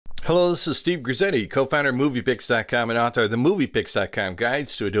Hello, this is Steve Grizzetti, co-founder of MoviePix.com and author of the MoviePix.com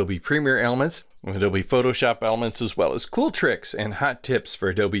Guides to Adobe Premiere Elements, Adobe Photoshop Elements, as well as cool tricks and hot tips for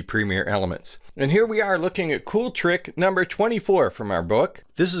Adobe Premiere Elements. And here we are looking at cool trick number 24 from our book.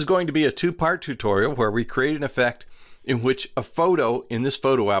 This is going to be a two-part tutorial where we create an effect in which a photo in this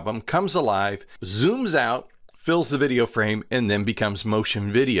photo album comes alive, zooms out, fills the video frame, and then becomes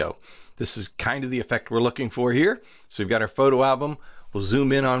motion video. This is kind of the effect we're looking for here. So we've got our photo album. We'll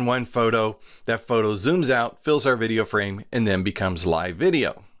zoom in on one photo. That photo zooms out, fills our video frame, and then becomes live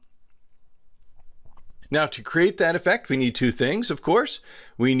video. Now, to create that effect, we need two things, of course.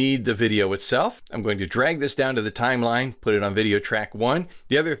 We need the video itself. I'm going to drag this down to the timeline, put it on video track 1.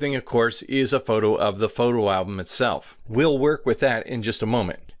 The other thing, of course, is a photo of the photo album itself. We'll work with that in just a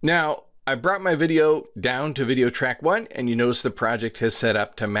moment. Now, I brought my video down to video track 1, and you notice the project has set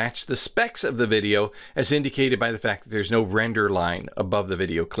up to match the specs of the video as indicated by the fact that there's no render line above the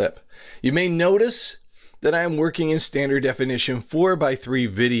video clip. You may notice that I'm working in standard definition 4:3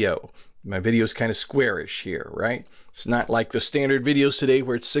 video. My video is kind of squarish here, right? It's not like the standard videos today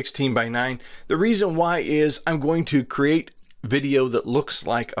where it's 16:9. The reason why is I'm going to create video that looks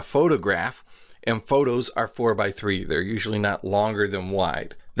like a photograph, and photos are 4:3. They're usually not longer than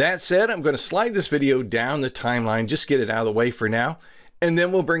wide. That said, I'm going to slide this video down the timeline, just get it out of the way for now, and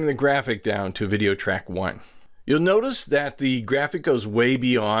then we'll bring the graphic down to video track 1. You'll notice that the graphic goes way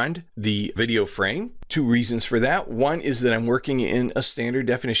beyond the video frame. Two reasons for that. One is that I'm working in a standard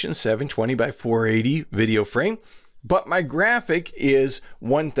definition 720 by 480 video frame, but my graphic is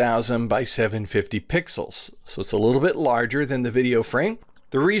 1000 by 750 pixels. So it's a little bit larger than the video frame.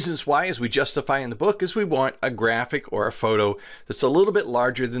 The reasons why, as we justify in the book, is we want a graphic or a photo that's a little bit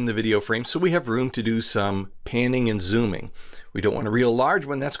larger than the video frame so we have room to do some panning and zooming. We don't want a real large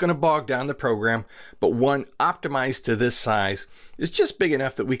one, that's going to bog down the program, but one optimized to this size is just big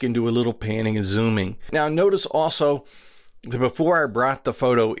enough that we can do a little panning and zooming. Now notice also that before I brought the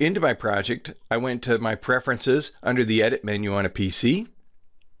photo into my project, I went to my preferences under the edit menu on a PC.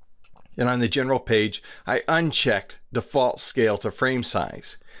 And on the general page, I unchecked default scale to frame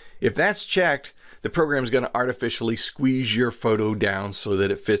size. If that's checked, the program is going to artificially squeeze your photo down so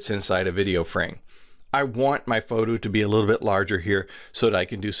that it fits inside a video frame. I want my photo to be a little bit larger here so that I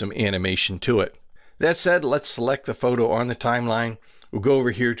can do some animation to it. That said, let's select the photo on the timeline. We'll go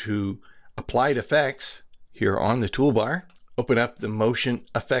over here to Applied Effects here on the toolbar, open up the Motion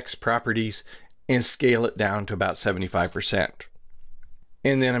Effects properties, and scale it down to about 75%.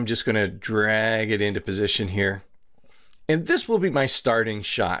 And then I'm just going to drag it into position here. And this will be my starting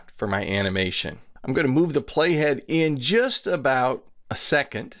shot for my animation. I'm going to move the playhead in just about a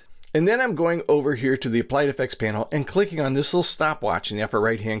second. And then I'm going over here to the Applied Effects panel and clicking on this little stopwatch in the upper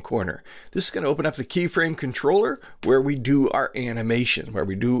right-hand corner. This is going to open up the keyframe controller where we do our animation,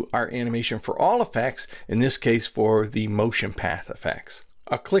 for all effects, in this case for the motion path effects.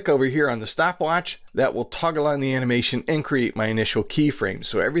 I'll click over here on the stopwatch. That will toggle on the animation and create my initial keyframe.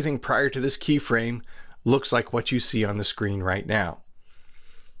 So everything prior to this keyframe looks like what you see on the screen right now.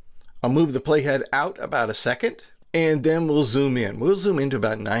 I'll move the playhead out about a second, and then we'll zoom in. We'll zoom into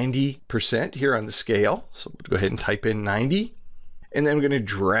about 90% here on the scale. So we'll go ahead and type in 90. And then I'm going to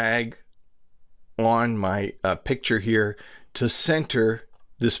drag on my picture here to center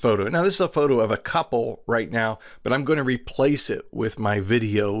this photo. Now this is a photo of a couple right now, but I'm going to replace it with my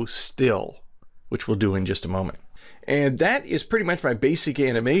video still, which we'll do in just a moment. And that is pretty much my basic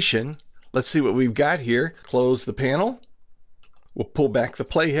animation. Let's see what we've got here. Close the panel. We'll pull back the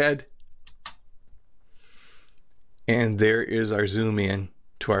playhead. And there is our zoom in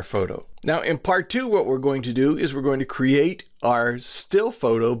to our photo. Now in part 2, what we're going to do is we're going to create our still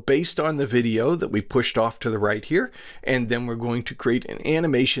photo based on the video that we pushed off to the right here. And then we're going to create an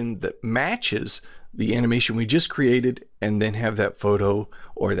animation that matches the animation we just created, and then have that photo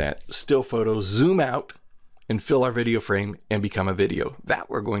or that still photo zoom out and fill our video frame and become a video. That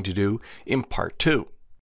we're going to do in part 2.